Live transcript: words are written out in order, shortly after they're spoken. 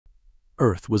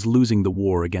Earth was losing the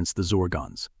war against the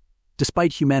Zorgons.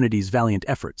 Despite humanity's valiant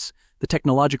efforts, the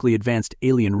technologically advanced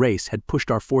alien race had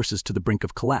pushed our forces to the brink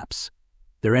of collapse.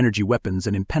 Their energy weapons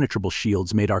and impenetrable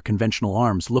shields made our conventional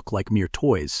arms look like mere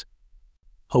toys.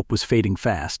 Hope was fading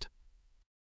fast.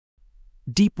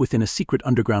 Deep within a secret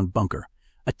underground bunker,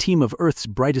 a team of Earth's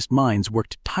brightest minds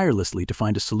worked tirelessly to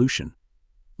find a solution.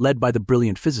 Led by the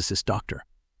brilliant physicist Dr.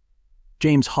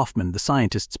 James Hoffman, the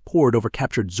scientists pored over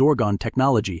captured Zorgon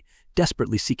technology,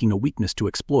 desperately seeking a weakness to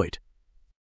exploit.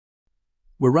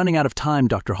 "We're running out of time,"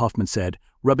 Dr. Hoffman said,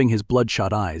 rubbing his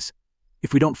bloodshot eyes.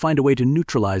 "If we don't find a way to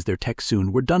neutralize their tech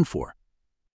soon, we're done for."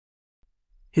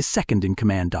 His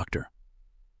second-in-command, Dr.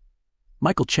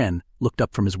 Michael Chen, looked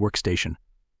up from his workstation.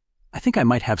 "I think I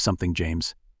might have something,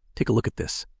 James. Take a look at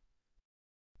this."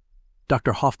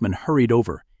 Dr. Hoffman hurried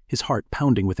over, his heart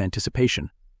pounding with anticipation.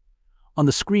 On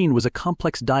the screen was a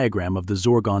complex diagram of the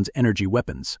Zorgons' energy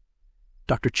weapons.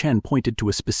 Dr. Chen pointed to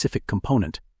a specific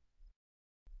component.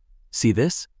 "See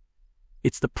this?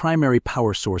 It's the primary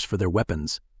power source for their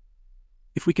weapons.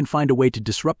 If we can find a way to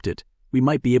disrupt it, we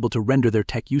might be able to render their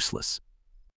tech useless."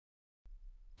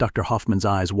 Dr. Hoffman's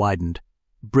eyes widened.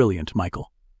 "Brilliant,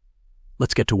 Michael.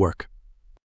 Let's get to work."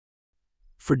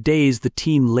 For days, the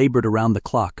team labored around the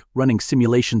clock, running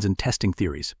simulations and testing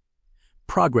theories.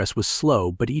 Progress was slow,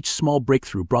 but each small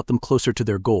breakthrough brought them closer to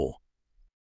their goal.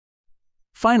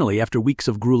 Finally, after weeks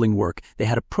of grueling work, they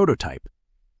had a prototype.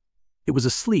 It was a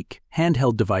sleek,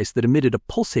 handheld device that emitted a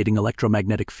pulsating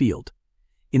electromagnetic field.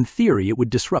 In theory, it would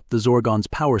disrupt the Zorgons'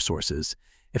 power sources,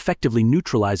 effectively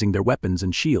neutralizing their weapons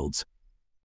and shields.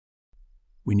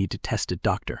 "We need to test it,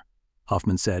 Doctor,"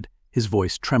 Hoffman said, his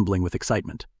voice trembling with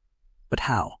excitement. "But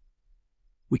how?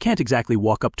 We can't exactly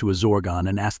walk up to a Zorgon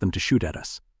and ask them to shoot at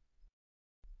us."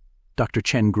 Dr.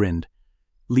 Chen grinned.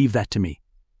 "Leave that to me.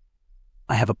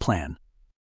 I have a plan."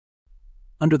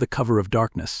 Under the cover of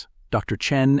darkness, Dr.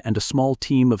 Chen and a small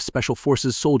team of Special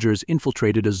Forces soldiers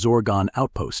infiltrated a Zorgon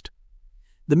outpost.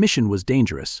 The mission was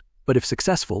dangerous, but if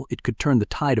successful, it could turn the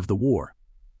tide of the war.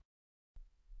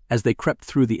 As they crept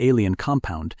through the alien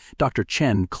compound, Dr.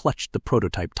 Chen clutched the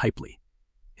prototype tightly.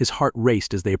 His heart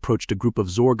raced as they approached a group of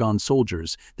Zorgon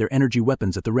soldiers, their energy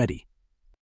weapons at the ready.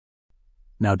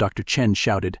 Now Dr. Chen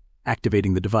shouted,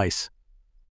 activating the device.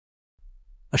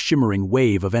 A shimmering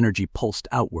wave of energy pulsed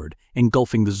outward,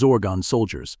 engulfing the Zorgon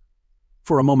soldiers.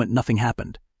 For a moment nothing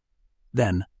happened.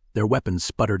 Then, their weapons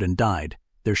sputtered and died,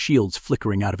 their shields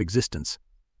flickering out of existence.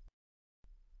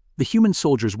 The human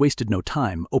soldiers wasted no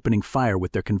time opening fire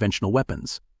with their conventional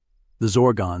weapons. The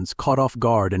Zorgons, caught off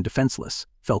guard and defenseless,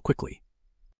 fell quickly.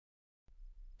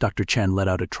 Dr. Chen let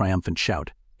out a triumphant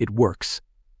shout. "It works.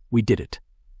 We did it."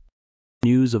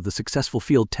 News of the successful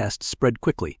field test spread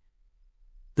quickly.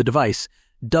 The device,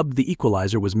 dubbed the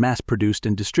Equalizer, was mass-produced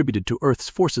and distributed to Earth's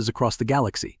forces across the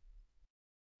galaxy.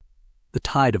 The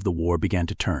tide of the war began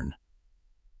to turn.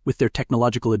 With their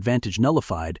technological advantage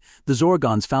nullified, the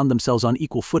Zorgons found themselves on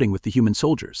equal footing with the human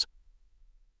soldiers.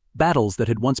 Battles that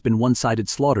had once been one-sided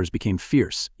slaughters became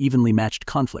fierce, evenly matched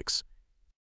conflicts.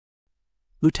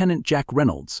 Lieutenant Jack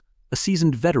Reynolds, a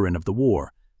seasoned veteran of the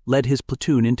war, led his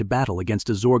platoon into battle against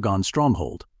a Zorgon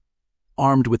stronghold.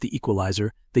 Armed with the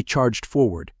Equalizer, they charged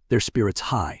forward, their spirits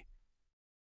high.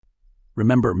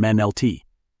 "Remember, men LT."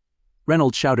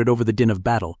 Reynolds shouted over the din of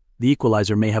battle. "The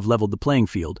Equalizer may have leveled the playing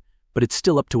field, but it's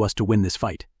still up to us to win this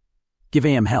fight. Give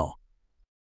AM hell."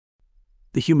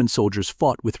 The human soldiers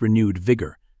fought with renewed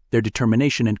vigor, their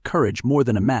determination and courage more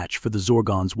than a match for the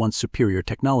Zorgons' once superior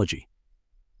technology.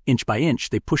 Inch by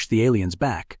inch, they pushed the aliens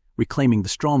back, reclaiming the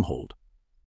stronghold.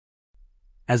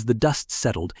 As the dust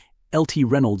settled, LT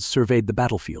Reynolds surveyed the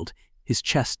battlefield, his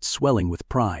chest swelling with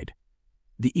pride.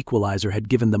 The Equalizer had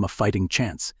given them a fighting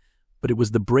chance, but it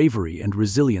was the bravery and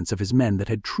resilience of his men that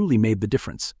had truly made the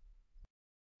difference.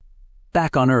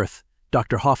 Back on Earth,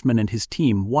 Dr. Hoffman and his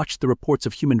team watched the reports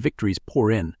of human victories pour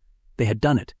in. They had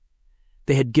done it.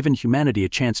 They had given humanity a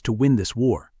chance to win this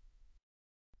war.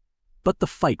 But the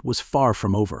fight was far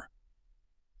from over.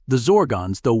 The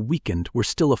Zorgons, though weakened, were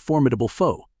still a formidable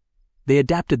foe. They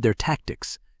adapted their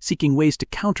tactics, seeking ways to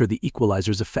counter the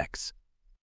Equalizer's effects.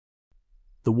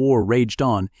 The war raged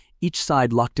on, each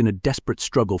side locked in a desperate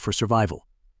struggle for survival.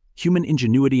 Human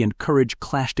ingenuity and courage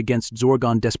clashed against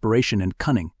Zorgon desperation and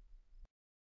cunning.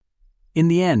 In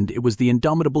the end, it was the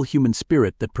indomitable human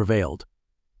spirit that prevailed.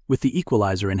 With the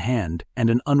Equalizer in hand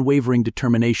and an unwavering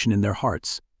determination in their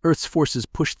hearts, Earth's forces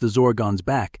pushed the Zorgons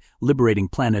back, liberating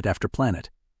planet after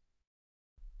planet.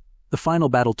 The final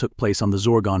battle took place on the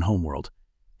Zorgon homeworld.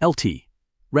 LT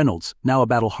Reynolds, now a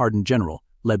battle-hardened general,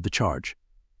 led the charge.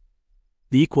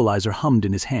 The Equalizer hummed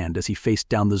in his hand as he faced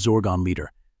down the Zorgon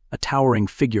leader, a towering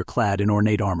figure clad in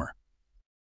ornate armor.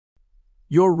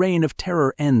 "Your reign of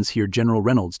terror ends here," General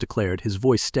Reynolds declared, his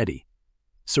voice steady.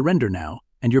 "Surrender now,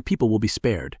 and your people will be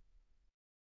spared."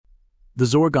 The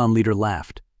Zorgon leader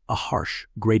laughed, a harsh,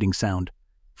 grating sound.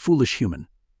 "Foolish human.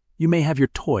 You may have your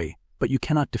toy, but you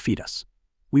cannot defeat us.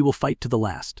 We will fight to the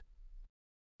last."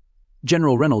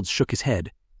 General Reynolds shook his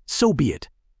head. "So be it."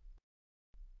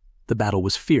 The battle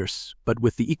was fierce, but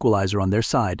with the Equalizer on their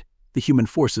side, the human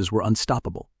forces were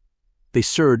unstoppable. They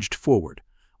surged forward,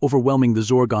 overwhelming the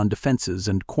Zorgon defenses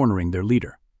and cornering their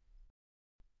leader.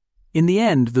 In the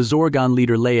end, the Zorgon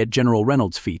leader lay at General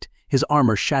Reynolds' feet, his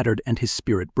armor shattered and his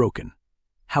spirit broken.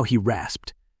 How he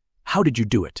rasped. "How did you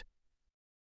do it?"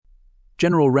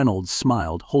 General Reynolds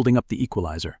smiled, holding up the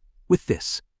Equalizer. "With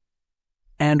this.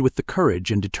 And with the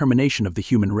courage and determination of the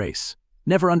human race.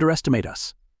 Never underestimate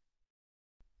us."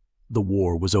 The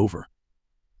war was over.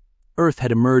 Earth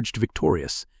had emerged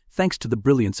victorious, thanks to the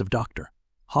brilliance of Dr.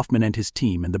 Hoffman and his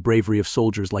team and the bravery of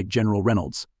soldiers like General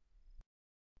Reynolds.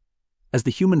 As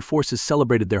the human forces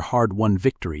celebrated their hard-won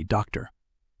victory, Dr.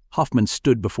 Hoffman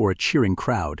stood before a cheering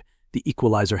crowd, the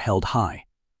Equalizer held high.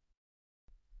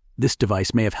 "This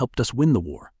device may have helped us win the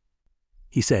war,"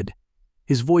 he said,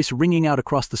 his voice ringing out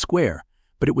across the square,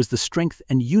 but it was the strength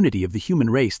and unity of the human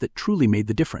race that truly made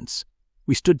the difference.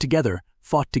 We stood together,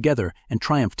 fought together, and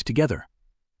triumphed together.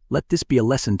 Let this be a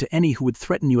lesson to any who would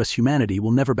threaten you as humanity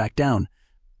will never back down.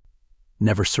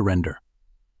 Never surrender.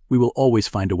 We will always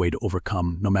find a way to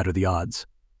overcome, no matter the odds.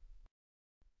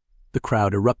 The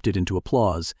crowd erupted into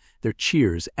applause, their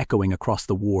cheers echoing across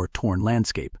the war-torn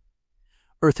landscape.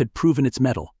 Earth had proven its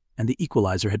mettle, and the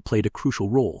Equalizer had played a crucial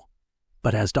role.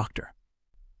 But as Dr.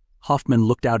 Hoffman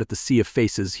looked out at the sea of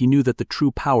faces, he knew that the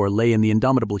true power lay in the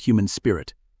indomitable human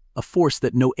spirit, a force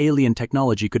that no alien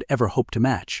technology could ever hope to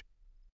match.